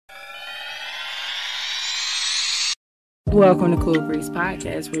Welcome to Cool Breeze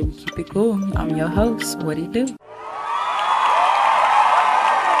Podcast, where we keep it cool. I'm your host. What do you do?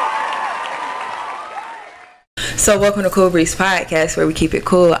 So welcome to Cool Breeze Podcast, where we keep it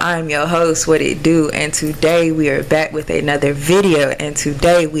cool. I'm your host, What It Do, and today we are back with another video, and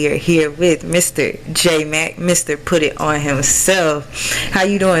today we are here with Mr. J Mac, Mr. Put It On himself. How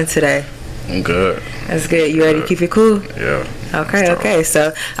you doing today? I'm good. That's good. You ready to keep it cool? Yeah. Okay.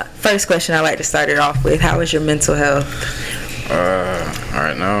 So first question I like to start it off with, how is your mental health?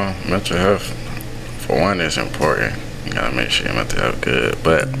 Right now, mental health, for one, is important. You gotta make sure your mental health good.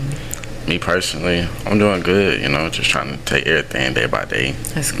 But me personally, I'm doing good, just trying to take everything day by day.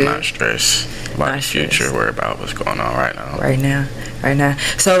 That's good. Not stress about the future, worry about what's going on right now. Right now.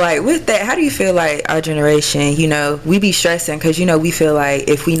 So, like, with that, how do you feel like our generation, we be stressing because, we feel like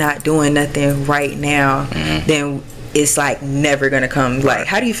if we not doing nothing right now, then it's, like, never going to come. Like,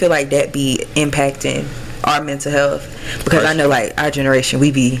 how do you feel like that be impacting our mental health? Because I know, like, our generation,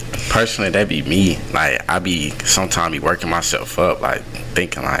 we be... Personally, that be me. Like, I be sometimes be working myself up, like,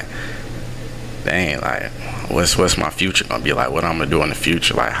 thinking, like, dang, like, what's my future gonna be like? What I'm gonna do in the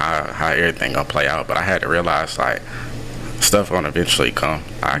future? Like, how everything gonna play out? But I had to realize, like, stuff gonna eventually come.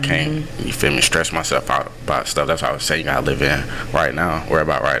 I can't, stress myself out about stuff. That's why I was saying, you gotta live in right now, worry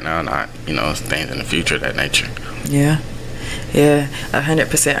about right now, not, things in the future of that nature. Yeah,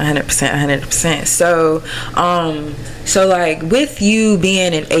 100%. So like, with you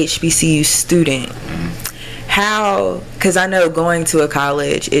being an HBCU student, because I know going to a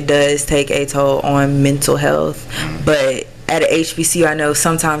college, it does take a toll on mental health, but at a HBCU, I know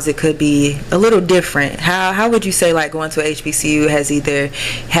sometimes it could be a little different. How would you say, like, going to a HBCU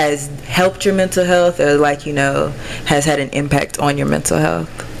has helped your mental health, or, like, has had an impact on your mental health?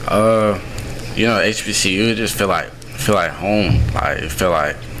 HBCU just feel like home. Like, feel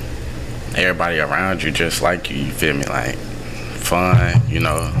like everybody around you just like you. You feel me? Like, fun,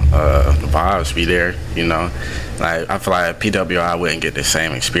 the vibes be there, like, I feel like at PWI I wouldn't get the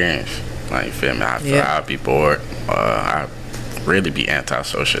same experience, like, you feel me? I feel like I'd be bored, I'd really be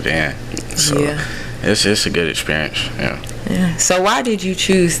antisocial then, so it's a good experience. So why did you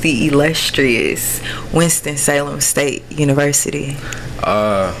choose the illustrious Winston-Salem State University?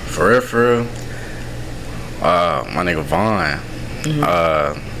 For real, my nigga Vaughn,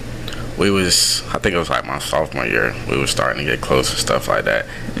 I think it was like my sophomore year, we was starting to get close and stuff like that,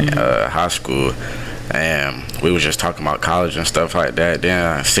 high school, and we was just talking about college and stuff like that.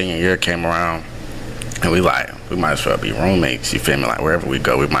 Then senior year came around, and we might as well be roommates, you feel me? Like, wherever we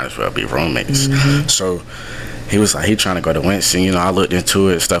go, we might as well be roommates. So he was like, he trying to go to Winston, I looked into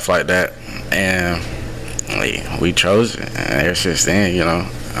it, stuff like that, and we chose it, and ever since then,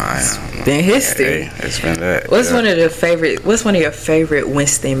 It's been history. It's been that. What's one of your favorite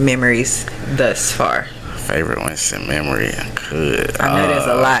Winston memories thus far? Favorite Winston memory? Good. I know there's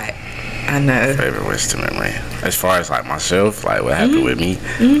a lot. I know. Favorite Winston memory. As far as, like, myself, like, what happened with me,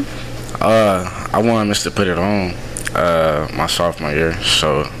 I won Mr. Put It On my sophomore year.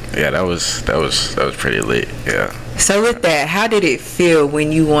 So yeah, that was pretty lit. Yeah. So with that, how did it feel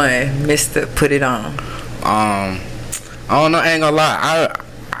when you won Mr. Put It On? I don't know. I ain't gonna lie.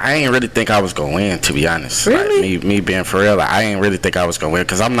 I ain't really think I was gonna win, to be honest. Really? Like, me being for real, like, I ain't really think I was gonna win,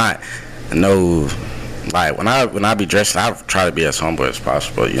 because I'm not like, when I be dressing, I try to be as humble as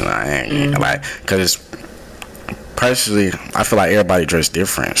possible. I ain't like, because personally, I feel like everybody dress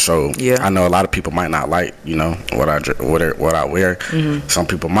different. So I know a lot of people might not like, what I wear. Some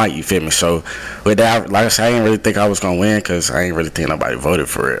people might, you feel me? So with that, like I said, I didn't really think I was gonna win, because I ain't really think nobody voted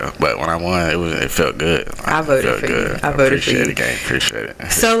for it. But when I won, it felt good. I voted for you. I voted for you. Appreciate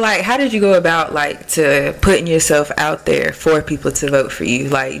it. So, like, how did you go about, like, to putting yourself out there for people to vote for you?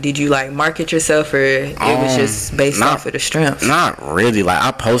 Like, did you, like, market yourself, or it was just based off of the strength? Not really. Like,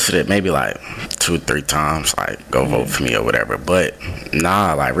 I posted it maybe like 2-3 times, like, go vote for me or whatever. But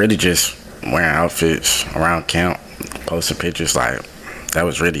nah, like, really just wearing outfits around camp, posting pictures, like, that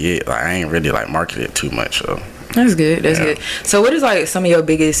was really it. Like, I ain't really, like, marketed it too much. So that's good. Good. So what is, like, some of your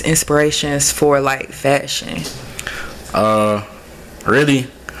biggest inspirations for, like, fashion? Really,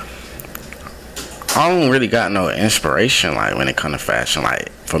 I don't really got no inspiration, like, when it comes to fashion.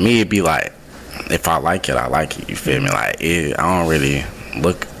 Like, for me, it'd be like, if I like it, I like it. You feel me? Like, I don't really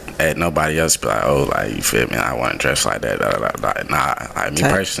look at nobody else, be like, oh, like, you feel me? I want to dress like that. Nah, like, me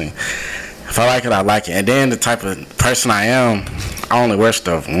personally, if I like it, I like it. And then the type of person I am, I only wear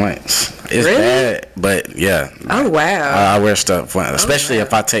stuff once. It's really bad, but yeah. Oh, wow. I wear stuff once, especially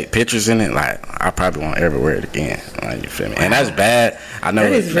if I take pictures in it. Like, I probably won't ever wear it again. Like, you feel me? Wow. And that's bad. I know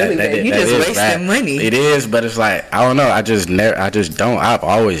that is really bad. You just wasting money. It is, but it's like, I don't know. I just don't. I've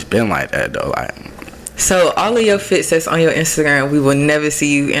always been like that, though. Like, So all of your fits that's on your Instagram, we will never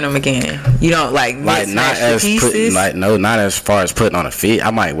see you in them again. You don't like not as pieces? Not as far as putting on a fit.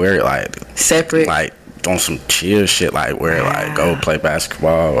 I might wear it like separate, like on some chill shit, like wear it like go play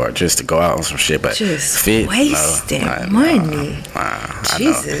basketball or just to go out on some shit. But just fit, wasting money.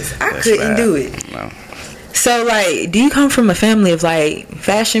 Jesus, I couldn't do it. No. So, like, do you come from a family of, like,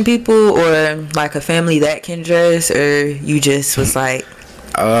 fashion people or, like, a family that can dress, or you just was like...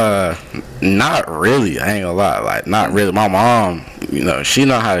 Not really. I ain't gonna lie. Like, not really. My mom, you know, she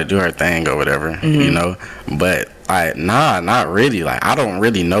know how to do her thing or whatever, you know, but, like, not really. Like, I don't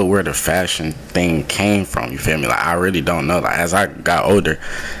really know where the fashion thing came from, you feel me? Like, I really don't know. Like, as I got older,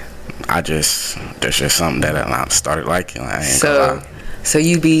 that's just something that I started liking. Like, I ain't gonna lie. So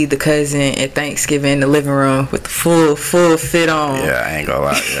you be the cousin at Thanksgiving in the living room with the full fit on. Yeah, I ain't gonna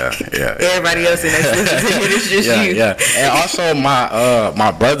lie. Yeah. Everybody else in that situation, it's just you. Yeah. And also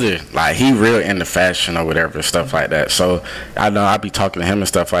my brother, like he real into fashion or whatever, stuff like that. So I know I be talking to him and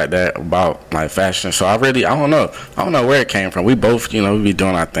stuff like that about like fashion. So I don't know where it came from. We both, you know, we be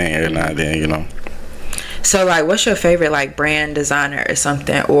doing our thing every now and then, you know. So, like, what's your favorite, like, brand designer or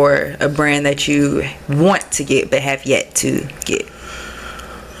something, or a brand that you want to get but have yet to get?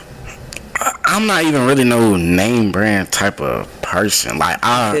 I'm not even really no name brand type of person. Like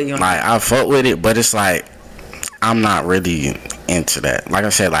I fuck with it, but it's like I'm not really into that. Like I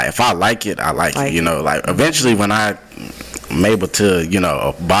said, like if I like it, I like it. You know, like eventually when I'm able to, you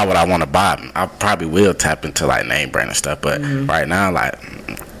know, buy what I want to buy, I probably will tap into like name brand and stuff. But right now, like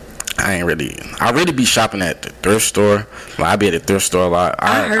I really be shopping at the thrift store. Like, I be at the thrift store a lot.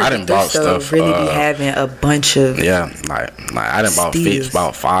 I done bought stuff. Really be having a bunch of like I done bought fits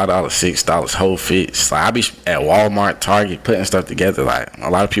about $5, $6 whole fits. Like I be at Walmart, Target putting stuff together. Like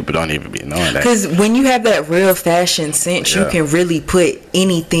a lot of people don't even be knowing that. Because when you have that real fashion sense, you can really put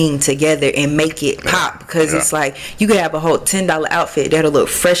anything together and make it pop. Because it's like you could have a whole $10 outfit that'll look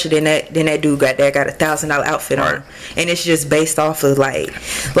fresher than that dude got a $1,000 outfit on, and it's just based off of like.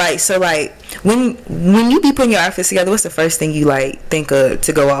 So like when you be putting your outfits together, what's the first thing you like think of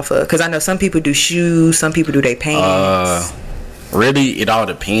to go off of? Because I know some people do shoes, some people do their pants. Really, it all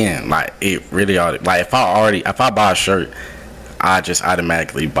depends. Like it really all like if I buy a shirt, I just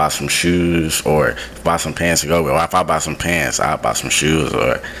automatically buy some shoes or buy some pants to go with. Or if I buy some pants, I buy some shoes,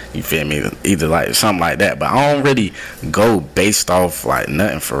 or you feel me? Either like something like that. But I don't really go based off like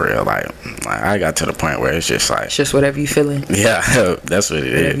nothing for real. Like I got to the point where it's just like it's just whatever you feeling. Yeah, that's what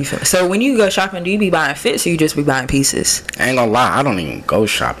it is. So when you go shopping, do you be buying fits or you just be buying pieces? I ain't gonna lie, I don't even go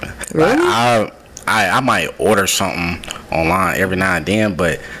shopping. Really? Like, I might order something online every now and then,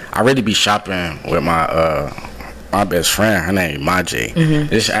 but I really be shopping with my best friend. Her name is Majay.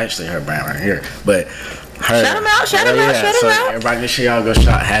 This is actually her brand right here. But her, shout him out. Everybody, make sure y'all go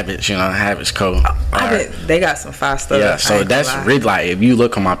shop Habits. You know, Habits Co. I bet they got some fire stuff. Yeah, so that's really like if you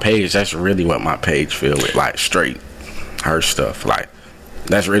look on my page, that's really what my page feel with, like straight her stuff. Like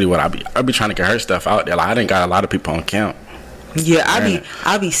that's really what I be trying to get her stuff out there. Like I didn't got a lot of people on camp. Yeah,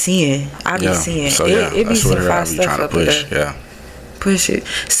 I be seeing. So it be some fire stuff up there. Yeah. Push it.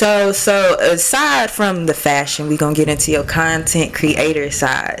 So aside from the fashion, we're gonna get into your content creator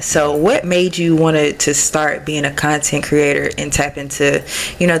side. So what made you want to start being a content creator and tap into,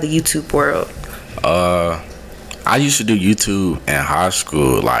 you know, the YouTube world? I used to do YouTube in high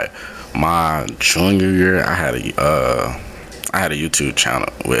school. Like my junior year, I had a YouTube channel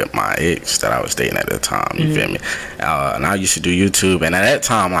with my ex that I was dating at the time. You feel me? And I used to do YouTube, and at that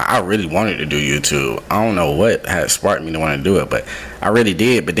time, like, I really wanted to do YouTube. I don't know what had sparked me to want to do it, but I really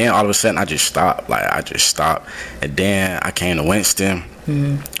did. But then all of a sudden, I just stopped. And then I came to Winston.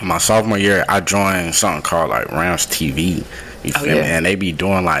 My sophomore year, I joined something called like Rams TV. You feel me? And they be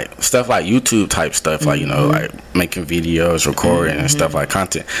doing like stuff like YouTube type stuff, like, you know, like making videos, recording and stuff like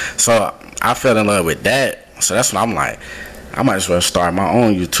content. So I fell in love with that. So that's when I'm like, I might as well start my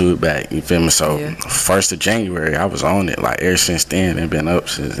own YouTube back. You feel me? So 1st of January, I was on it. Like ever since then, and been up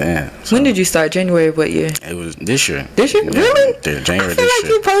since then. So, when did you start? January? What year? It was this year. This year? Really? January. I feel like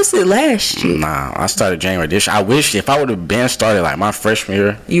you posted last year. Nah, I started January this year. I wish if I would have been started like my freshman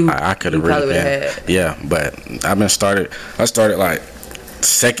year, I could have really been. Yeah, but I started like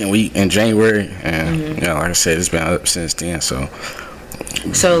second week in January, and like I said, it's been up since then. So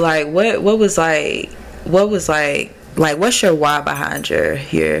like, what was what's your why behind your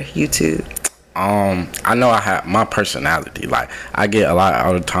YouTube? I know I have my personality. Like I get a lot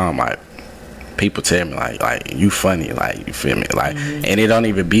all the time. Like people tell me like you funny. Like you feel me? Like and it don't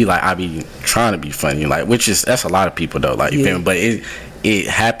even be like I be trying to be funny. Like that's a lot of people though. Like you feel me? But it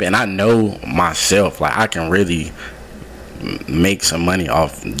happened. I know myself. Like I can really make some money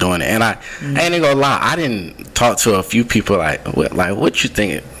off doing it. And I ain't gonna lie, I didn't talk to a few people like what you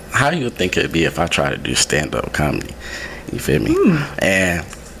think, how you think it'd be if I try to do stand-up comedy, you feel me? And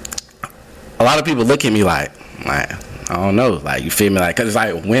a lot of people look at me like I don't know, like, you feel me, like, cause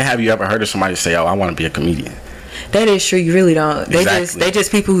like, when have you ever heard of somebody say, oh, I want to be a comedian? That is true. You really don't. They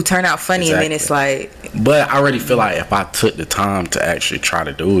just people who turn out funny, and then it's like. But I already feel like if I took the time to actually try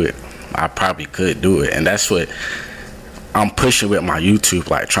to do it, I probably could do it. And that's what I'm pushing with my YouTube,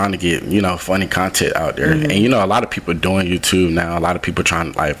 like trying to get, you know, funny content out there. And you know, a lot of people doing YouTube now. A lot of people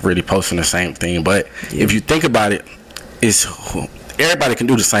trying to like really posting the same thing. But if you think about it, it's everybody can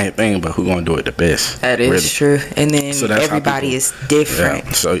do the same thing, but who gonna do it the best? That is really true. And then everybody is different.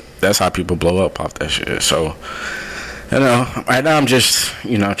 Yeah, so that's how people blow up off that shit. So, you know, right now I'm just,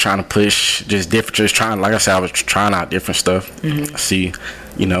 you know, trying to push just trying, like I said, I was trying out different stuff, see,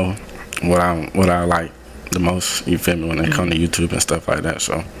 you know, what I like the most, you feel me, when it comes to YouTube and stuff like that.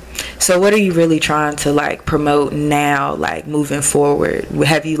 So what are you really trying to like promote now, like moving forward?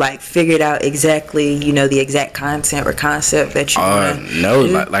 Have you like figured out exactly, you know, the exact content or concept that you want to no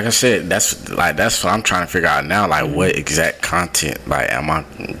do? Like I said, that's what I'm trying to figure out now, like what exact content like am I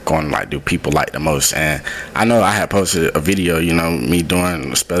going to like do people like the most. And I know I had posted a video, you know, me doing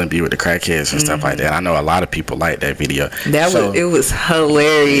the spelling bee with the crackheads and stuff like that. I know a lot of people like that video. It was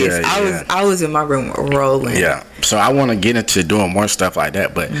hilarious. I was in my room rolling. Yeah, so I want to get into doing more stuff like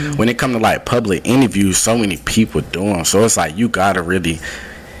that, but when it comes to like public interviews, so many people doing, so it's like you gotta really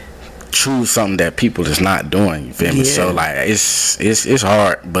choose something that people is not doing, you feel me? So like it's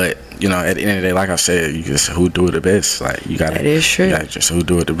hard, but you know, at the end of the day, like I said, you just who do it the best. Like you gotta, that is true. You gotta just who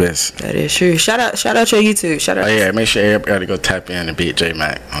do it the best. That is true. Shout out your YouTube. Shout out. Oh yeah, make sure everybody go tap in to Big J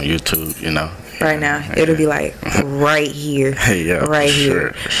Mac on YouTube, you know. Right now, it'll be like right here, right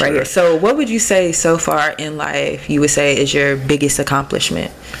here. Sure. So, what would you say so far in life you would say is your biggest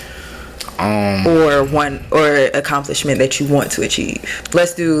accomplishment, or accomplishment that you want to achieve?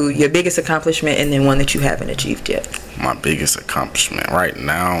 Let's do your biggest accomplishment and then one that you haven't achieved yet. My biggest accomplishment right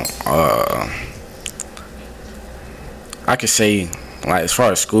now, I could say, like as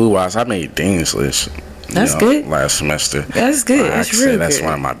far as school wise, I made Dean's List. That's good. Last semester. That's good. That's really good. That's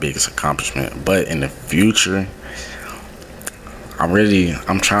one of my biggest accomplishments. But in the future, I'm really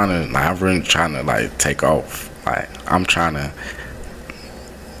trying to like take off. Like I'm trying to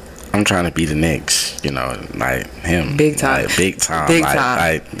be the next, you know, like him. Big time. Like, big time.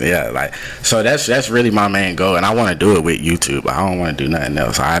 So that's really my main goal, and I want to do it with YouTube. I don't want to do nothing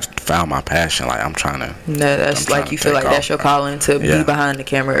else. I found my passion. Like I'm trying to. No, that's like you feel like that's your calling to be behind the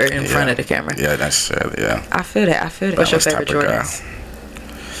camera or in front of the camera. Yeah, that's yeah. I feel that. What's your favorite Jordans?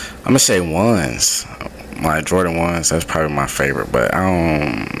 I'm gonna say ones. My Jordan 1s, that's probably my favorite, but I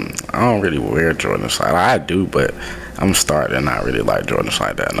don't really wear Jordans like that. I do, but I'm starting to not really like Jordans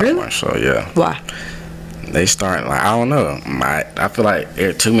like that no more. So yeah. Why? They starting like, I don't know. I feel like there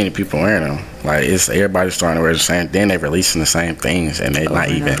are too many people wearing them. Like it's everybody's starting to wear the same. Then they're releasing the same things, and they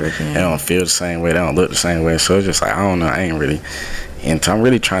they don't feel the same way. They don't look the same way. So it's just like I don't know. I ain't really into. I'm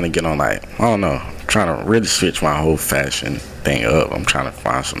really trying to get on like I don't know. Trying to really switch my whole fashion thing up. I'm trying to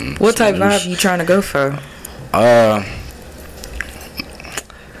find some. What type vibe you trying to go for? I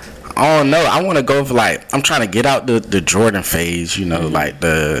don't know. I want to go for like I'm trying to get out the Jordan phase, you know, like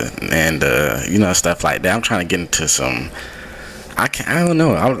you know, stuff like that. I'm trying to get into some. I don't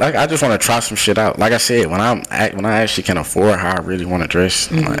know. I just want to try some shit out. Like I said, when I actually can afford how I really want to dress,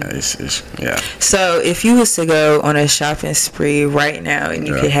 like, it's yeah. So if you was to go on a shopping spree right now, and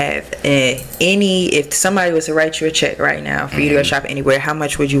you could have if somebody was to write you a check right now for you to go shop anywhere, how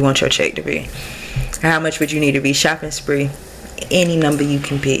much would you want your check to be? How much would you need to be shopping spree? Any number you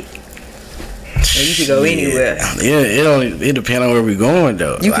can pick. And you can go anywhere. Yeah, it depends on where we're going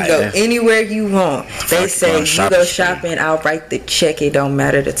though. You can go anywhere you want. They say you go shopping, I'll write the check. It don't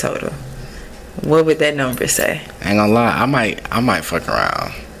matter the total. What would that number say? Ain't gonna lie, I might fuck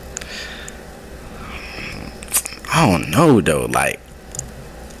around. I don't know though. Like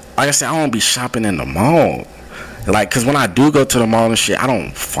I said, I don't be shopping in the mall. Like, cause when I do go to the mall and shit, I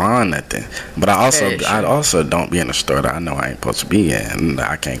don't find nothing. But I also don't be in a store that I know I ain't supposed to be in, and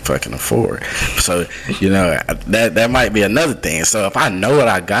I can't fucking afford. So, you know, that might be another thing. So if I know what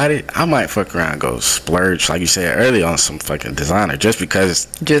I got it, I might fuck around and go splurge, like you said earlier, on some fucking designer just because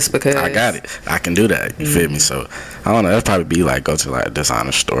I got it. I can do that. You feel me? So I don't know. That'd probably be like go to like a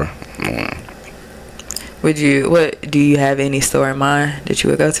designer store. Do you have any store in mind that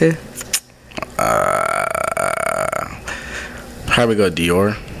you would go to? Probably go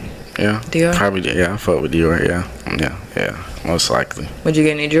Dior. Yeah. Dior? Probably, yeah. I fuck with Dior, yeah. Yeah. Most likely. Would you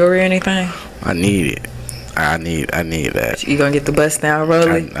get any jewelry or anything? I need it. I need that. You gonna get the bust down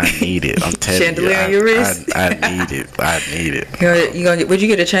rolling? I need it. I'm telling Chandelier on your wrist. I need it. I need it. You gonna get? Would you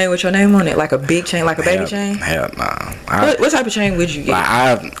get a chain with your name on it, like a big chain, like a baby chain? Hell nah. What type of chain would you get?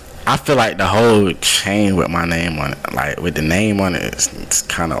 Like I feel like the whole chain with my name on it, like with the name on it, it's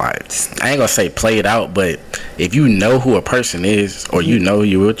kind of like, I ain't gonna say played out, but if you know who a person is, or you know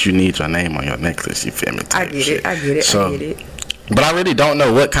what you need your name on your necklace, you feel me? I get it. So, but I really don't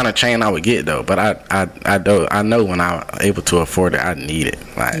know what kind of chain I would get though. But I know when I'm able to afford it, I need it.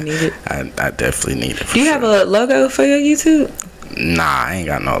 Like, you need it? I definitely need it. Do you have a logo for your YouTube? Nah, I ain't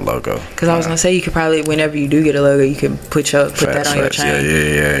got no logo. Because I was gonna say, you could probably, whenever you do get a logo, you can put that on your chain.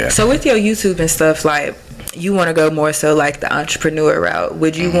 Yeah. So with your YouTube and stuff, like, you want to go more so like the entrepreneur route.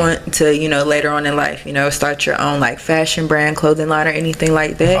 Would you want to, later on in life, start your own like fashion brand, clothing line, or anything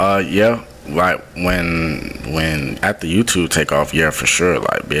like that? Yeah. Like when after YouTube take off, yeah, for sure.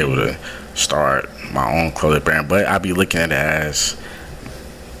 Like, be able to start my own clothing brand. But I be looking at it as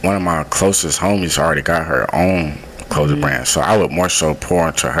one of my closest homies already got her own clothing brand, so I would more so pour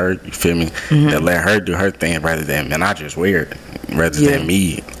into her, you feel me, and let her do her thing rather than I just wear it, rather than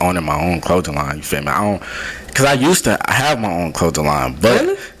me owning my own clothing line, you feel me? Because I used to have my own clothing line,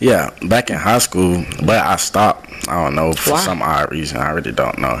 but yeah, back in high school, but I stopped. I don't know, for some odd reason. I really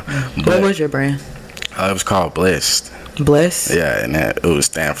don't know. But what was your brand? It was called Blessed. Blessed? Yeah, and it would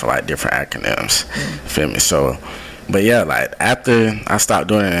stand for like different acronyms, you feel me? So, but yeah, like after I stopped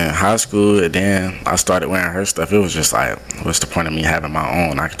doing it in high school, and then I started wearing her stuff, it was just like, what's the point of me having my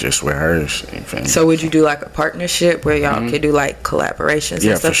own? I could just wear hers. You feel me? So would you do like a partnership where y'all could do like collaborations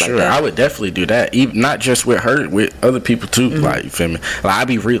and stuff like that? Yeah, for sure. I would definitely do that. Even not just with her, with other people too. Like, you feel me? Like, I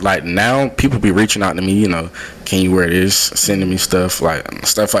be like now people be reaching out to me. Can you wear this? Sending me stuff like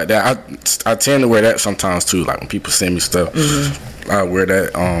that. I tend to wear that sometimes too. Like when people send me stuff, I wear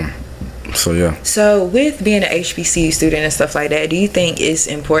that. So yeah. So with being an HBCU student and stuff like that, do you think it's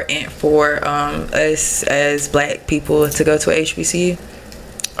important for us as Black people to go to a HBCU?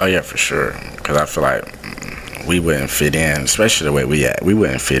 Oh yeah, for sure. Because I feel like we wouldn't fit in, especially the way we at. We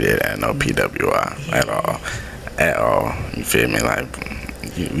wouldn't fit in at no PWI at all. You feel me? Like,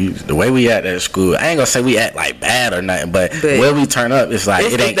 the way we at school, I ain't gonna say we act like bad or nothing, but where we turn up, it's like,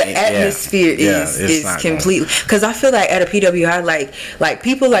 it ain't, the atmosphere is completely, because I feel like at a PWI, like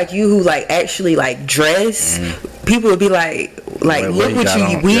people like you who like actually like dress, people would be like look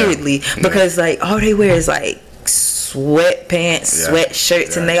at you weirdly, because like all they wear is like sweatpants,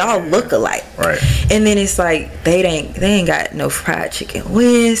 sweatshirts, and they all look alike. Right. And then it's like they ain't got no fried chicken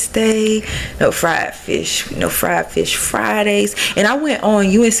Wednesday, no fried fish Fridays. And I went on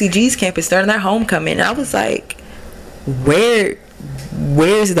UNCG's campus during their homecoming, and I was like, where's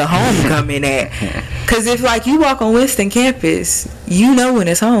the homecoming at? Because if like you walk on Winston campus, when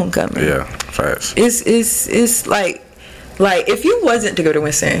it's homecoming. Yeah, facts. It's like if you wasn't to go to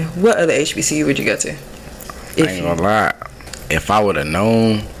Winston, what other HBCU would you go to? I ain't gonna lie, if I would have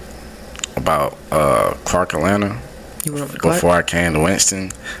known about Clark, Atlanta, before I came to Winston,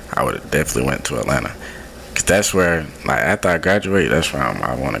 I would have definitely went to Atlanta. Cause that's where, like, after I graduate, that's where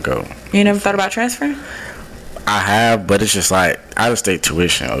I want to go. You never thought about transferring? I have, but it's just like out of state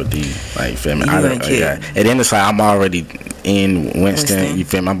tuition, OD. Like, you feel me? And then it's like I'm already in Winston. You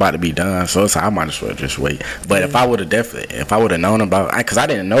feel me? I'm about to be done, so it's like I might as well just wait. But if I would have known about, because I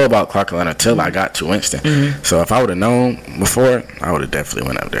didn't know about Clark Atlanta until I got to Winston. So if I would have known before, I would have definitely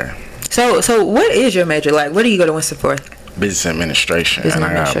went up there. So what is your major? Like, what do you go to Winston for? Business administration, and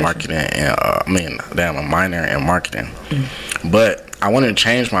I got marketing, and a minor in marketing. But I wanted to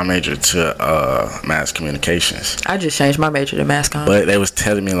change my major to mass communications. I just changed my major to mass comm. But they was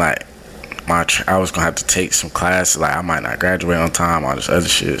telling me like I was gonna have to take some classes, like I might not graduate on time, all this other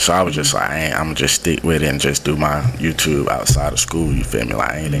shit. So I was just like, I'm gonna just stick with it and just do my YouTube outside of school. You feel me?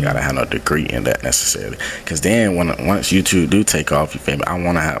 Like, I ain't even gotta have no degree in that necessarily. Cause then once YouTube do take off, you feel me? I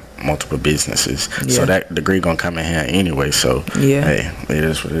want to have multiple businesses, so that degree gonna come in here anyway. So hey, it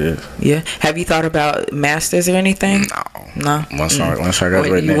is what it is. Yeah. Have you thought about masters or anything? No. Once I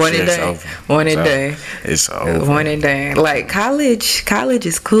graduate next year, it's over. One a day. It's over. One a day. Like college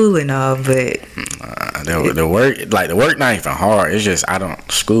is cool and all, but the work not even hard. It's just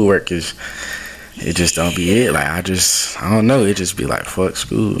schoolwork is. It just don't be it. Like I don't know. It just be like fuck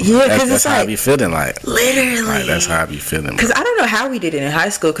school. Yeah, that's how I be feeling. Like literally, like that's how I be feeling. Because I don't know how we did it in high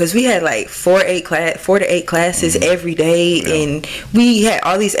school. Because we had like 4 to 8 classes every day, and we had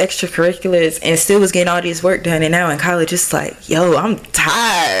all these extracurriculars, and still was getting all this work done. And now in college, it's like, yo, I'm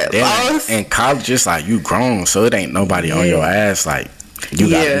tired. In college, it's like you grown, so it ain't nobody on your ass. Like You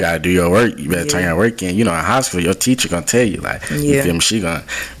gotta do your work. You better turn your work in. You know, in high school, your teacher gonna tell you, like, you feel me, she gonna.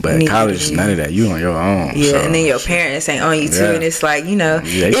 But in college, none of that. You on your own. Yeah, so. And then your parents ain't on you too, and it's like, you know,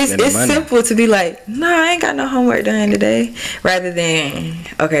 it's simple to be like, nah, I ain't got no homework done today, rather than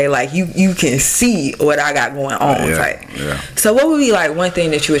okay, like you can see what I got going on. Yeah. So what would be like one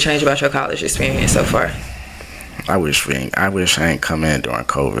thing that you would change about your college experience so far? I wish I ain't come in during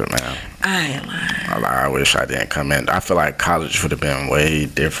COVID, man. I ain't lying. I wish I didn't come in. I feel like college would have been way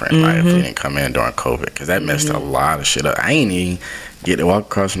different, like if we didn't come in during COVID, because that messed a lot of shit up. I ain't even get to walk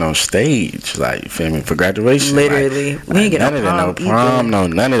across no stage, like, you feel me, for graduation. Literally, we ain't get none of that, no prom, no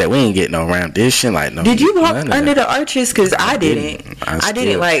none of that. We ain't get no rendition, like no. Did you walk under the arches? Because I didn't. I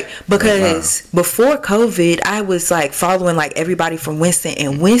didn't, like, because before COVID, I was like following like everybody from Winston,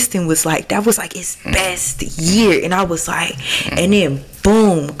 and Winston was like, that was like its best year, and I was like, and then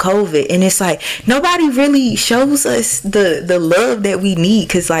boom, COVID, and it's like nobody really shows us the love that we need,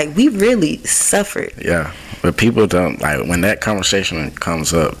 because like we really suffered. Yeah, but people don't, like, when that conversation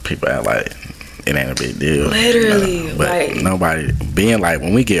comes up, people act like it ain't a big deal. Literally, but like, nobody being like,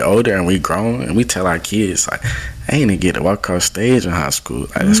 when we get older and we grown and we tell our kids, like, I ain't even get to walk across stage in high school.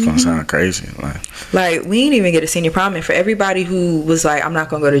 Like, that's gonna sound crazy. Like, we didn't even get a senior prom, and for everybody who was like, I'm not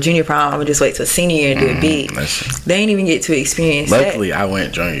gonna go to junior prom, I'm gonna just wait till senior year and do it big. They ain't even get to experience luckily, that. I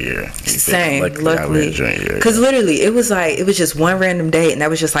went junior year. Same. Luckily, I went junior year. Because literally, it was just one random day, and that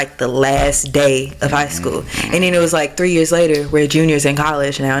was just like the last day of high school. And then it was like 3 years later, we're juniors in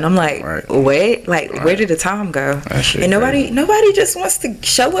college now, and I'm like, wait, like, where did the time go? And nobody just wants to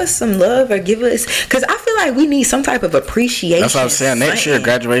show us some love or give us, because I feel like we need some type of appreciation. That's what I'm saying. Next year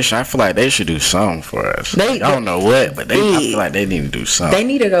graduation, I feel like they should do something for us. I don't know what, but I feel like they need to do something. They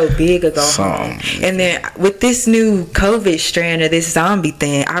need to go big or go home. And then with this new COVID strand or this zombie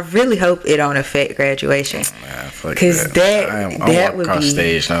thing, I really hope it don't affect graduation. Because that would be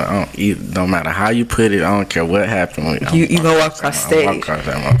stage. No matter how you put it, I don't care what happened. You gonna walk across stage. Walk across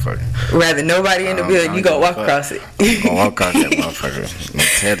that motherfucker. Rather nobody in the building, you gonna walk across it. I'm gonna walk across that motherfucker. I'm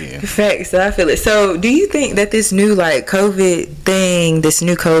telling you. Facts. I feel it. So, do you think that this new like COVID thing, this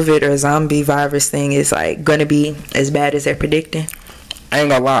new COVID or zombie virus thing, is like gonna be as bad as they're predicting? I ain't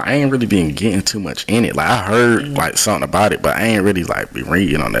gonna lie, I ain't really been getting too much in it. Like, I heard like something about it, but I ain't really like be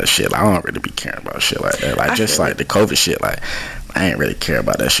reading on that shit. Like, I don't really be caring about shit like that. Like, just like the COVID shit, like, I ain't really care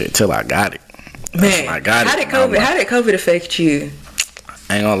about that shit till I got it. Man, how did COVID affect you?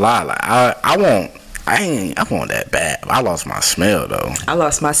 I ain't gonna lie, like I want that bad. I lost my smell though. I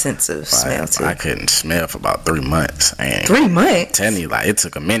lost my sense of smell too. I couldn't smell for about 3 months. And 3 months? Tell you, like, it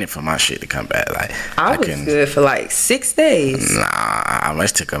took a minute for my shit to come back. Like, I was good for like 6 days. Nah,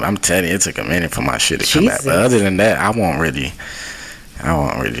 I'm telling you, it took a minute for my shit to come back. But other than that, I won't really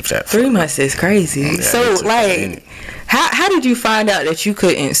that. 3 months is crazy. Yeah, so like, how did you find out that you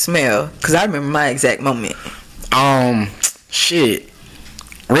couldn't smell? Because I remember my exact moment. Shit.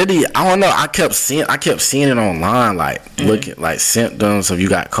 Really, I don't know. I kept seeing it online, like looking like symptoms of you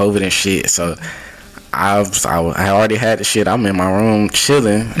got COVID and shit. So I already had the shit. I'm in my room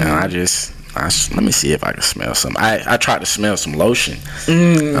chilling, and I let me see if I can smell something. I tried to smell some lotion,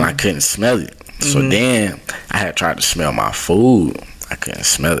 and I couldn't smell it. So then I had tried to smell my food. I couldn't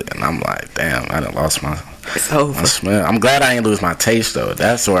smell it, and I'm like, damn, I done lost my smell. I'm glad I ain't lose my taste though.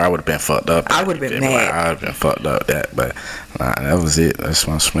 That's where I would have been fucked up. I would have been mad. I would have been fucked up but that was it. That's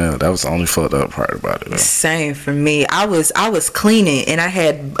my smell. That was the only fucked up part about it though. Same for me. I was cleaning, and I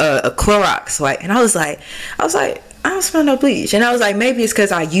had a Clorox wipe, and I was like, I don't smell no bleach, and I was like, maybe it's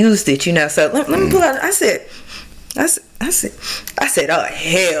because I used it, you know. So let me pull out. I said, oh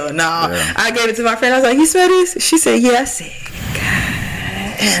hell no! Yeah. I gave it to my friend. I was like, you smell this? She said, yeah. I said, God.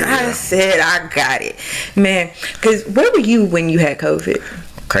 And I said, I got it, man. Because where were you when you had COVID?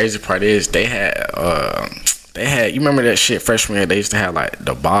 Crazy part is they had. You remember that shit freshman year? They used to have like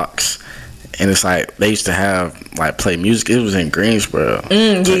the box, and it's like they used to have like play music. It was in Greensboro.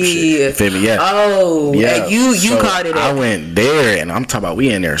 Yeah. You feel me? Yeah. Oh, yeah. You so caught it. I went there, and I'm talking about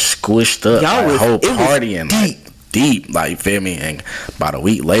we in there squished up, y'all like, whole party and deep, like, you feel me? And about a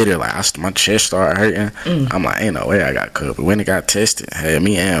week later, like, my chest started hurting. I'm like, ain't no way I got COVID. When it got tested,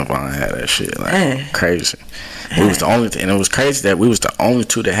 me and Vaughn had that shit, like, crazy. We was the only, and it was crazy that we was the only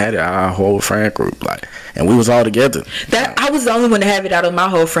two that had it out of our whole friend group, like, and we was all together. I was the only one to have it out of my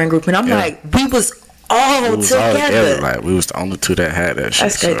whole friend group, and I'm like, we was all together. Like we was the only two that had that shit.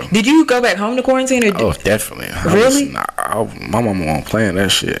 That's crazy. So. Did you go back home to quarantine? Or definitely. Really? My mama won't play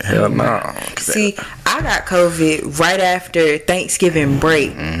that shit. Hell no. See, I got COVID right after Thanksgiving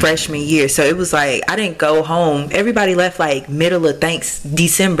break freshman year, so it was like I didn't go home. Everybody left like middle of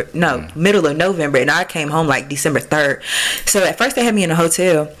November, and I came home like December 3rd. So at first they had me in a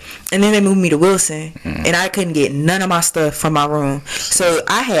hotel, and then they moved me to Wilson, and I couldn't get none of my stuff from my room. So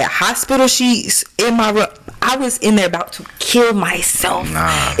I had hospital sheets in my room. I was in there about to kill myself.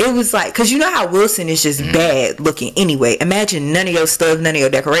 It was like, because you know how Wilson is just bad looking anyway. Imagine none of your stuff, none of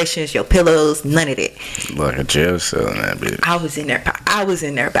your decorations, your pillows, none of that. Like a jail cell in that bitch. I was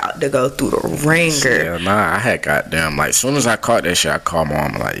in there about to go through the ringer. I had goddamn, like, as soon as I caught that shit, I called my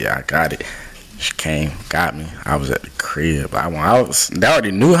mom, like, yeah, I got it. She came, got me. I was at the crib. They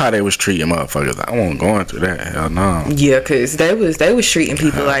already knew how they was treating motherfuckers. I wasn't going through that. Hell no. Yeah, cause they was treating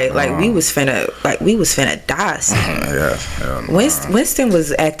people like we was finna die. Yeah. Hell no. Winston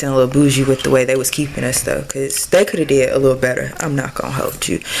was acting a little bougie with the way they was keeping us though, cause they could have did a little better. I'm not gonna hold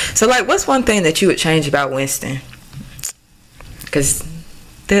you. So like, what's one thing that you would change about Winston? Cause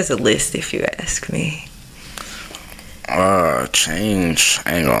there's a list if you ask me. Change,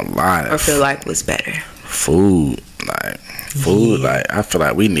 I ain't gonna lie. Or feel like was better. Food, like I feel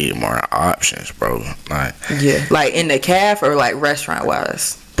like we need more options, bro. Like like in the caf or like restaurant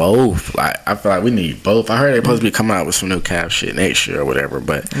wise. Both. Like I feel like we need both. I heard they supposed to be coming out with some new caf shit next year or whatever.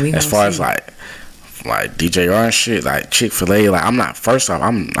 But as far as like DJR and shit, like Chick-fil-A, like I'm not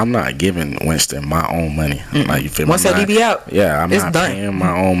giving Winston my own money. Like you feel me? Once that DB out, I'm not paying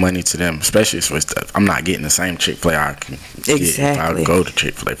my own money to them, especially with stuff. I'm not getting the same Chick-fil-A I can get if I go to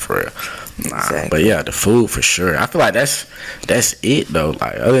Chick-fil-A for real. But yeah, the food for sure. I feel like that's it though.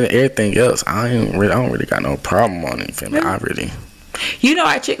 Like other than everything else, I don't really got no problem on it. You feel me? You know,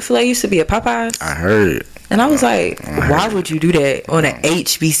 our Chick-fil-A used to be a Popeyes. I heard. And I was like, why would you do that on an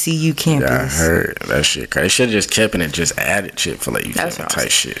HBCU campus? Yeah, I heard that shit. They should have just kept it and just added Chick-fil-A. That's type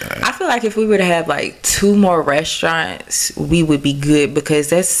shit. I feel like if we were to have like 2 more restaurants, we would be good,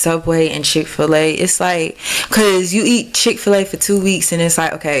 because that's Subway and Chick-fil-A. It's like, because you eat Chick-fil-A for 2 weeks and it's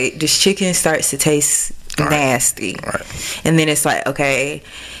like, okay, this chicken starts to taste nasty. Right. And then it's like, okay,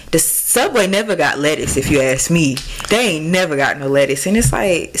 the Subway never got lettuce, if you ask me. They ain't never got no lettuce. And it's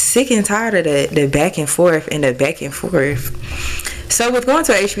like sick and tired of the back and forth and the back and forth. So with going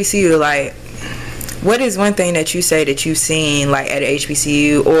to a HBCU, like, what is one thing that you say that you've seen like at a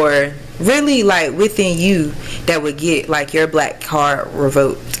HBCU, or really like within you, that would get like your black card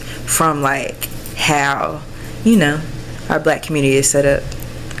revoked from like how, you know, our black community is set up,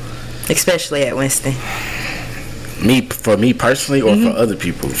 especially at Winston? For me personally, or for other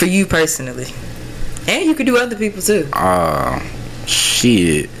people? For you personally. And you could do other people too.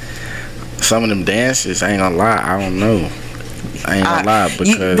 Shit. Some of them dances, I ain't gonna lie, I don't know. I ain't gonna lie,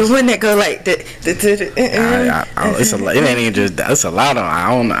 because the one that go like it's a lot. It ain't even just that. It's a lot of. I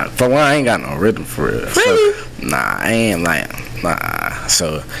don't know. For one, I ain't got no rhythm for it. Really? So, I ain't like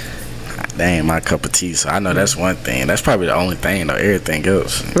So that ain't my cup of tea. So I know that's one thing. That's probably the only thing though. Everything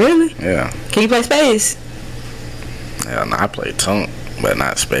else. Really? Yeah. Can you play spades? Hell no, I play tunk, but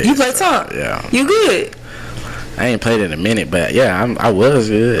not spades. You play tunk? Yeah. You good? I ain't played in a minute, but yeah, I was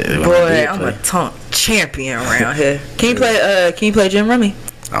good. Boy, I'm a tunk champion around here. Can you play Jim Rummy?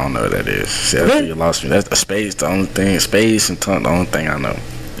 I don't know what that is. See, really? You lost me. That's the spades. The only thing, spades and tunk. The only thing I know.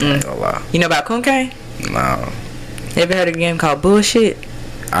 I ain't gonna lie. You know about Kunkay? No. Ever heard of a game called Bullshit?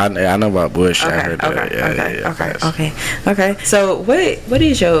 I know about Bullshit. Okay, I heard that. Okay. So what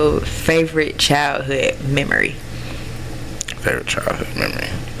is your favorite childhood memory? Favorite childhood memory?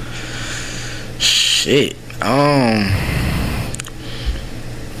 Shit. I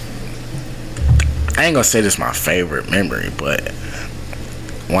ain't gonna say this is my favorite memory, but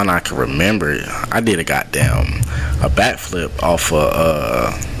one I can remember, I did a backflip off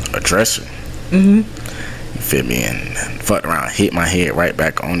a dresser. You feel me? And fucked around, hit my head right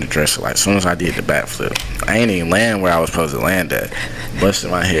back on the dresser. Like, as soon as I did the backflip, I ain't even land where I was supposed to land at.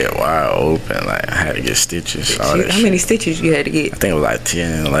 Busted my head wide open. Like, I had to get stitches. How many stitches you had to get? I think it was like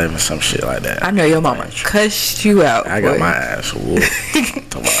 10, 11, some shit like that. I know your mama cussed you out. I got my ass whooped.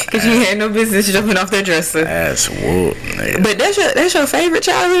 Because you had no business jumping off that dresser. Ass whooped, nigga. But that's your favorite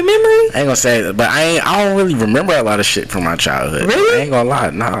childhood memory? I ain't gonna say that, but I don't really remember a lot of shit from my childhood. Really? I ain't gonna lie.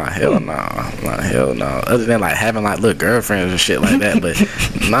 Nah, hell no. Hell no. Other than like having like little girlfriends and shit like that, but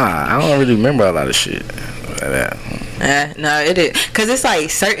nah, I don't really remember a lot of shit like that. No, it is, because it's like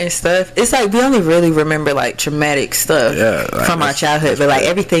certain stuff. It's like we only really remember like traumatic stuff from our childhood, but like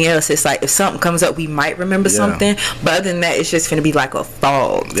everything else, it's like if something comes up, we might remember something, but other than that, it's just gonna be like a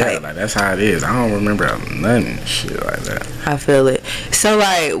fog type. Yeah, like that's how it is. I don't remember nothing shit like that. I feel it. So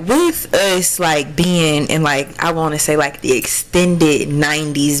like with us like being in like, I want to say like the extended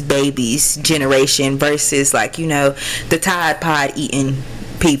 90s babies generation versus like, you know, the Tide Pod eating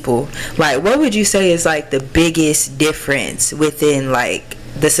people, like what would you say is like the biggest difference within like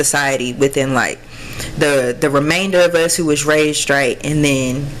the society, within like the remainder of us who was raised right, and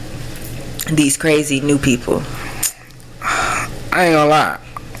then these crazy new people? I ain't gonna lie,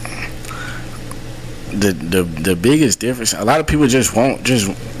 the biggest difference, a lot of people just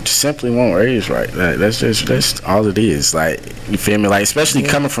simply won't raise right. That's all it is. Like, you feel me? Like, especially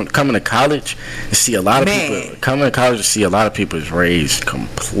coming to college, you see a lot of people coming to college. You see a lot of people is raised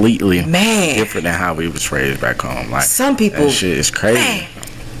completely different than how we was raised back home. Like, some people, that shit is crazy.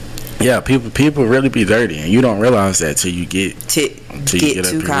 Yeah, people really be dirty, and you don't realize that till you get to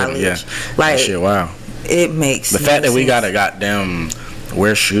college. Yeah, like, that shit. Wow, it makes the fact that we gotta goddamn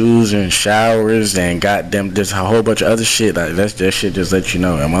wear shoes and showers and goddamn just a whole bunch of other shit. Like, that shit just let you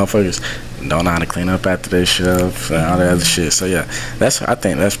know, and motherfuckers don't know how to clean up after their stuff and all that other shit. So yeah, I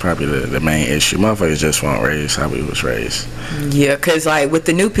think that's probably the main issue. Motherfuckers just won't raise how we was raised. Yeah, because like with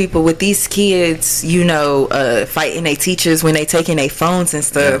the new people, with these kids, you know, fighting their teachers when they taking their phones and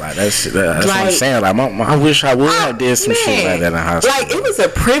stuff. Yeah, like that's like, what I'm saying. Like, I wish I would have did some shit like that in high school. Like, it was a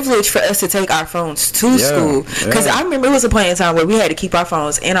privilege for us to take our phones to school, because I remember it was a point in time where we had to keep our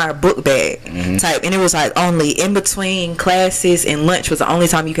phones in our book bag type, and it was like only in between classes and lunch was the only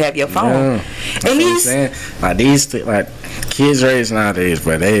time you could have your phone. That's and these, what I'm saying. Like, these like kids raised nowadays,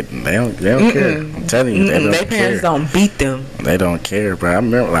 but they don't care. I'm telling you, their parents don't beat them. They don't care, bro. I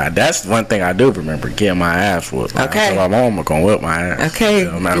remember, like, that's one thing I do remember, getting my ass whooped. Like, okay, my mama gonna whip my ass. Okay,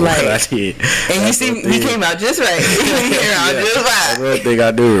 no matter what I did. And that's, you see, we came out just right. That's one thing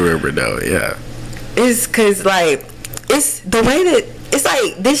I do remember, though. Yeah, it's because like it's the way that. It's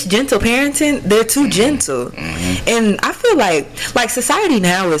like this gentle parenting, they're too gentle. And I feel like society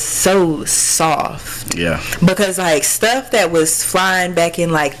now is so soft. Yeah. Because like stuff that was flying back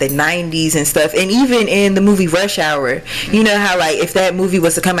in like the 90s and stuff, and even in the movie Rush Hour, you know how like if that movie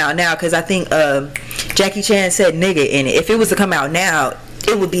was to come out now, because I think Jackie Chan said nigga in it, if it was to come out now,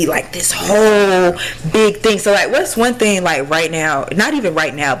 it would be like this whole big thing. So like, what's one thing like right now, not even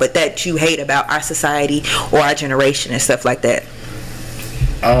right now, but that you hate about our society or our generation and stuff like that?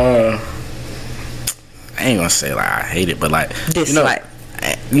 I ain't gonna say like I hate it, but like dislike.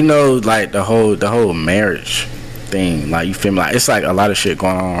 You know, like the whole marriage thing. Like, you feel me? Like, it's like a lot of shit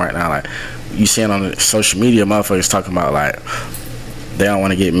going on right now. Like, you seeing on the social media, motherfuckers talking about like they don't want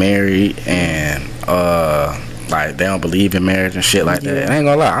to get married and like they don't believe in marriage and shit like that. And I ain't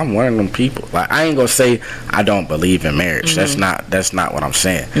gonna lie, I'm one of them people. Like, I ain't gonna say I don't believe in marriage. That's not what I'm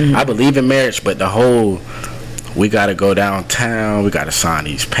saying. I believe in marriage, but the whole, we gotta go downtown, we gotta sign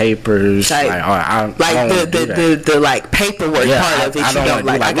these papers, like the like paperwork part of it. I don't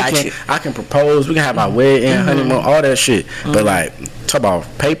like. I can propose, we can have our wedding, honeymoon, all that shit. But like, talk about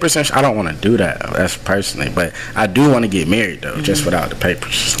papers and shit, I don't want to do that. That's personally, but I do want to get married though, just without the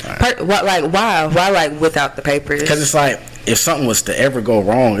papers. Why like without the papers? Because it's like, if something was to ever go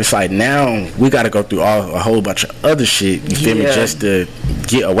wrong, it's like now we got to go through a whole bunch of other shit, you feel me, just to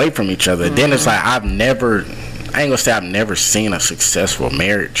get away from each other. Then it's like, I ain't gonna say I've never seen a successful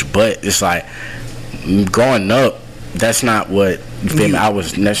marriage, but it's like, growing up, that's not what, you feel me, I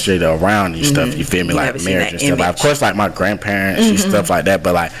was necessarily around these stuff, you feel me, like marriage and stuff. Like, of course, like my grandparents and stuff like that,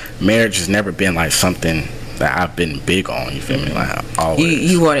 but like marriage has never been like something that I've been big on, you feel me, like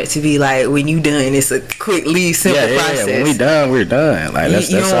always. You want it to be like, when you done, it's a quick, leave, simple process. When we done, we're done. Like,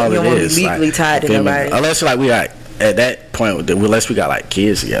 that's all it is. You don't want to be legally tied to nobody. Unless like we got, at that point, unless we got like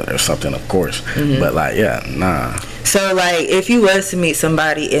kids together or something, of course. But like, nah. So like, if you was to meet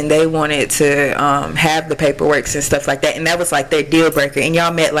somebody and they wanted to have the paperwork and stuff like that, and that was like their deal breaker, and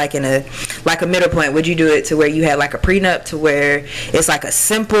y'all met like in a middle point, would you do it to where you had like a prenup, to where it's like a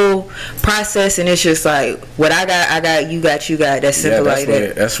simple process and it's just like, what I got, you got, that's simple, like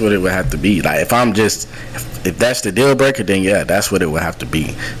that? That's what it would have to be. Like, if that's the deal breaker, then yeah, that's what it would have to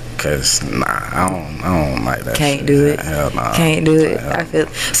be. Cause I don't like that. Can't shit. do it. Hell nah. Can't do it. I feel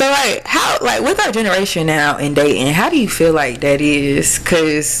so. Like, how, like with our generation now and dating, how do you feel like that is?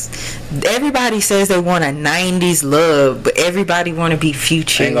 Cause everybody says they want a 90s love, but everybody want to be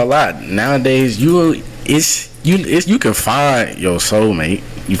Future. I ain't gonna lie. Nowadays, you can find your soulmate.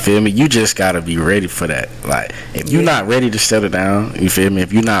 You feel me? You just gotta be ready for that. Like, if you're not ready to settle down, you feel me?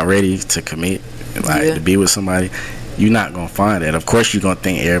 If you're not ready to commit, like to be with somebody, you're not gonna find that. Of course, you're gonna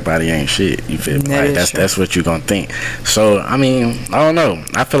think everybody ain't shit. You feel me? Like that's what you're gonna think. So I mean, I don't know.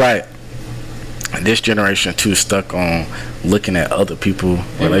 I feel like this generation too stuck on looking at other people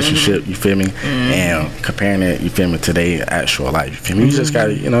relationship, you feel me, and comparing it, you feel me, to their actual life, you feel me. You just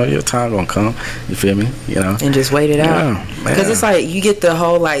gotta, your time gonna come, you feel me, and just wait it out, because it's like you get the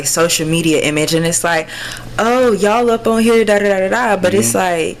whole like social media image, and it's like, oh, y'all up on here, da da da da da, but it's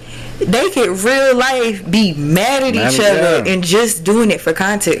like they could real life be mad at each other and just doing it for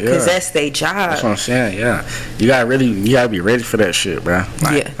content because that's their job. That's what I'm saying. You gotta be ready for that shit, bro.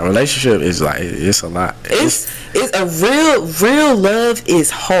 Like, a relationship is like, it's a lot. It's a real love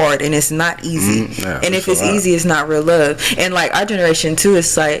is hard, and it's not easy. And if it's easy, it's not real love. And like our generation too,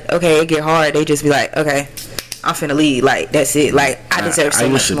 it's like, okay, it get hard, they just be like, okay, I'm finna leave. Like, that's it. Like, I deserve so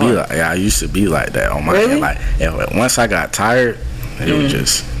much more. I used to be like that on my end. Like, once I got tired, it was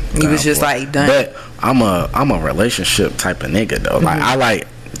just. You was just like done. But I'm a relationship type of nigga though. Like, I like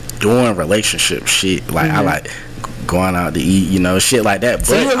doing relationship shit. Like, I like going out to eat, shit like that.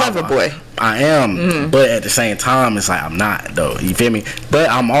 So you're a lover boy. I am, but at the same time, it's like I'm not though. You feel me? But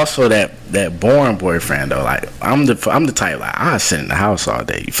I'm also that boring boyfriend though. Like, I'm the type, like, I sit in the house all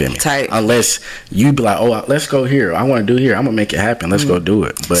day. You feel me? Type. Unless you be like, oh, let's go here. I want to do here. I'm gonna make it happen. Let's go do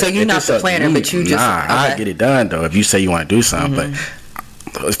it. But so you're not the planner, but you just I get it done though. If you say you want to do something, but.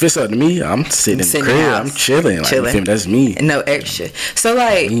 If it's up to me, I'm sitting in the crib. I'm chilling. Like, you feel me? That's me. No extra. So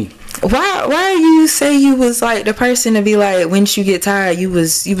like, why you say you was like the person to be like, once you get tired, you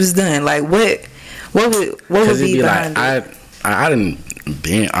was done? Like, what would be behind like, it? I didn't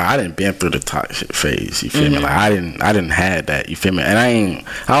been through the toxic phase. You feel me? Like, I didn't have that. You feel me? And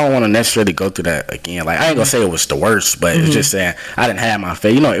I don't want to necessarily go through that again. Like, I ain't gonna say it was the worst, but it's just saying I didn't have my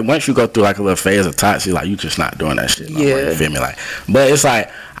phase. Once you go through like a little phase of toxic, like, you just not doing that shit. No more, you feel me? Like, but it's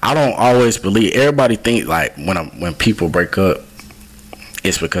like, I don't always believe. Everybody think like when people break up,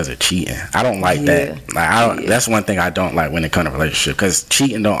 it's because of cheating. I don't like that. Like, that's one thing I don't like when it comes to relationship, because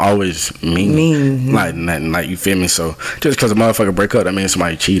cheating don't always mean like nothing. Like, you feel me? So just because a motherfucker break up, that means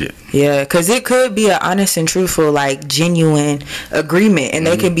somebody cheated. Yeah, because it could be an honest and truthful, like, genuine agreement, and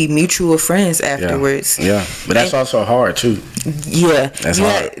they can be mutual friends afterwards. Yeah, but that's also hard too. Yeah, that's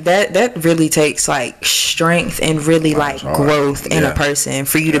hard. That really takes like strength and really like growth in a person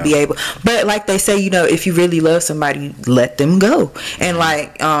for you to be able. But like they say, if you really love somebody, let them go. And like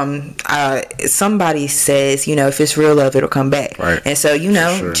somebody says, if it's real love, it'll come back. Right. And so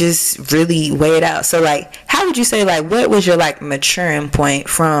just really weigh it out. So like, how would you say, like, what was your like maturing point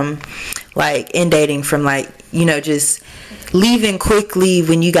from like in dating, from like just leaving quickly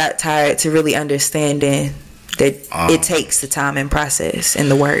when you got tired to really understanding that it takes the time and process and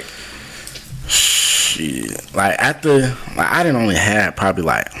the work? Shit. Like, I didn't only have probably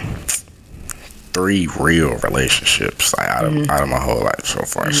like 3 real relationships, like, out of my whole life so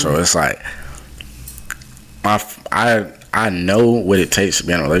far. So it's like, I know what it takes to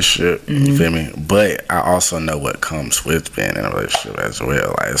be in a relationship. You feel me? But I also know what comes with being in a relationship as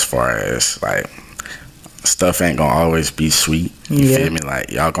well. Like, as far as like, stuff ain't gonna always be sweet. You feel me?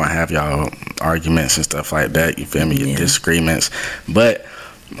 Like, y'all gonna have y'all arguments and stuff like that. You feel me? Your disagreements. But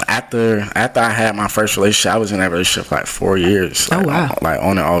after I had my first relationship, I was in that relationship for like 4 years. Like, like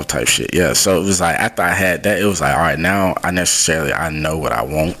on and off type shit. Yeah. So it was like, after I had that, it was like, all right, now I know what I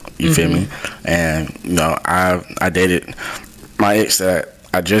want. You feel me? And I dated my ex that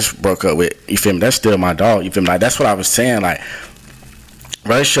I just broke up with. You feel me? That's still my dog. You feel me? Like, that's what I was saying. Like,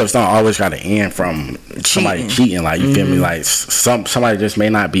 relationships don't always gotta end from somebody cheating. Like, you feel me? Like, somebody just may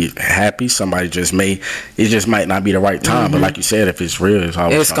not be happy. Somebody it just might not be the right time. But like you said, if it's real, it's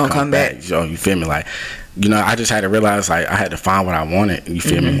always gonna come back. You feel me? Like, I just had to realize, like, I had to find what I wanted. You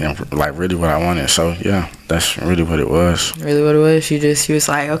feel me? And like, really what I wanted. So yeah, that's really what it was. Really what it was. She was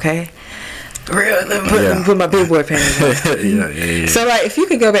like, okay, let me put my big boy pants on. yeah. So like, if you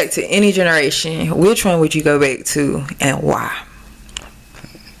could go back to any generation, which one would you go back to and why?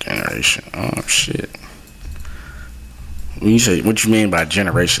 Generation. Oh shit. When you say, what you mean by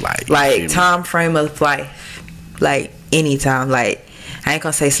generation? Like time frame of life, like any time. Like, I ain't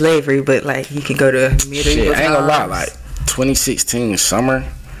gonna say slavery, but like, you can go to medieval times. I ain't gonna lie. Like 2016 summer.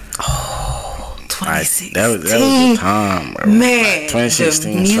 Oh, 2016. That was the time, bro. Man, like,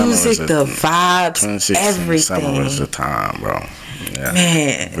 2016 the music, the vibes, 2016 everything. Summer was the time, bro. Yeah.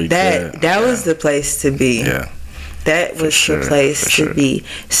 Man, that was the place to be. Yeah. That was the place to be.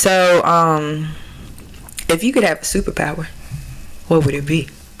 So, if you could have a superpower, what would it be?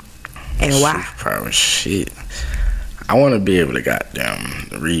 And why? Superpower, shit. I want to be able to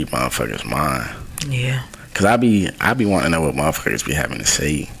goddamn read motherfuckers' mind. Yeah. Cause I be wanting to know what motherfuckers be having to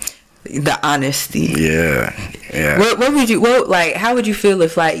say. The honesty. Yeah. Yeah. What would you? Like, how would you feel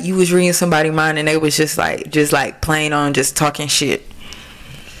if like you was reading somebody's mind and they was just like plain on just talking shit?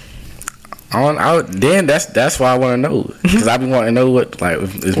 Then that's why I want to know, because I be wanting to know what like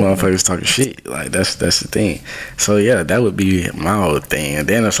if this motherfucker's talking shit. Like that's the thing. So yeah, that would be my whole thing. And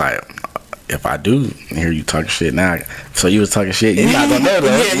then it's like, if I do hear you talking shit now, so you was talking shit, you're not gonna know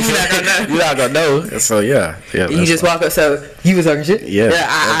though. Yeah, you're not gonna know. You're not gonna know. So yeah. You just walk up. So you was talking shit. Yeah,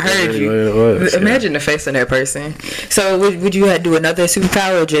 I heard you. Imagine the face of that person. So would you do another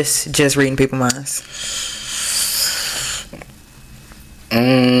superpower or just reading people's minds?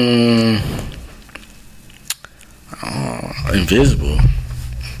 Invisible.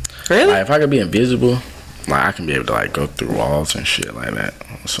 Really? Like if I could be invisible, like I can be able to like go through walls and shit like that,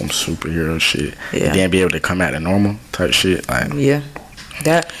 some superhero shit. Yeah. And then be able to come out of normal type shit. Like yeah.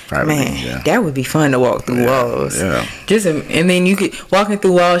 That that would be fun to walk through walls. Yeah. And then you could walking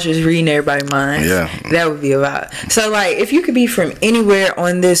through walls, just reading everybody's minds. Yeah. That would be a lot. So like, if you could be from anywhere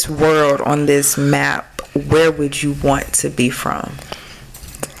on this world, on this map, where would you want to be from?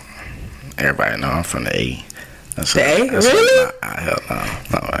 Everybody know I'm from the A. The A? Really? Hell no.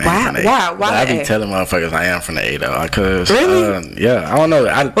 Why? I be telling motherfuckers I am from the A though. Cause really? Yeah, I don't know.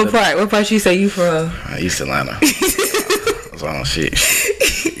 What part you say you from? East Atlanta. On shit.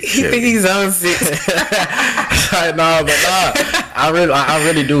 You think he's on 6? Nah. I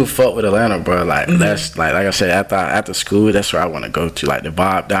really do fuck with Atlanta, bro. Like that's like I said, after school, that's where I want to go to. Like the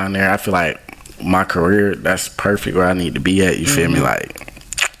vibe down there, I feel like my career, that's perfect where I need to be at. You feel me? Like.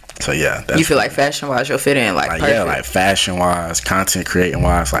 So yeah, you feel like fashion wise you'll fit in like perfect. Yeah, like fashion wise, content creating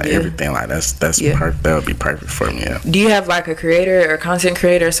wise, like everything like that's perfect. That would be perfect for me. Yeah. Do you have like a creator or content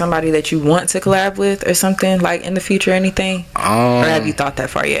creator or somebody that you want to collab with or something like in the future or anything? Or have you thought that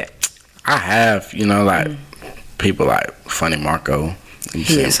far yet? I have, like people like Funny Marco. You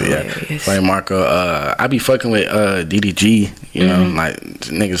see him, Funny Marco. I be fucking with DDG, like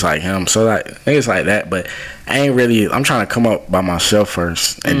niggas like him. So like niggas like that, but I ain't really. I'm trying to come up by myself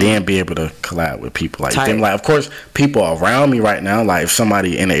first, and then be able to collab with people like them. Like, of course, people around me right now. Like, if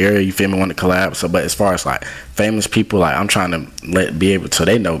somebody in the area, you feel me, want to collab. So, but as far as like famous people, like I'm trying to be able so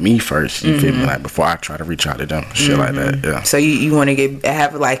they know me first. You feel me, like before I try to reach out to them, shit like that. Yeah. So you want to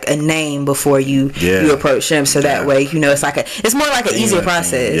have like a name before you approach them, so that way it's more like an easier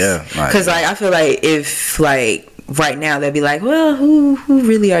process. Yeah. Because like I feel like if like right now they'd be like, well, who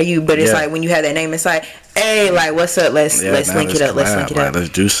really are you? But it's like when you have that name, it's like, hey, like what's up? Let's link it up. Let's link it up. Let's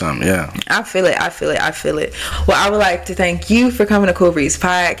do something. Yeah. I feel it. Well, I would like to thank you for coming to Cool Breeze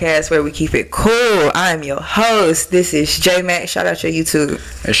Podcast, where we keep it cool. I'm your host. This is J Mac. Shout out your YouTube.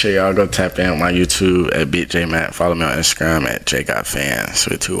 Make sure y'all go tap in on my YouTube at BitJMac. Follow me on Instagram at JGotFans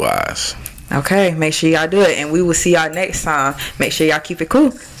with 2 Y's. Okay, make sure y'all do it, and we will see y'all next time. Make sure y'all keep it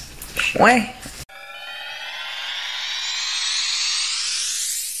cool. Wait.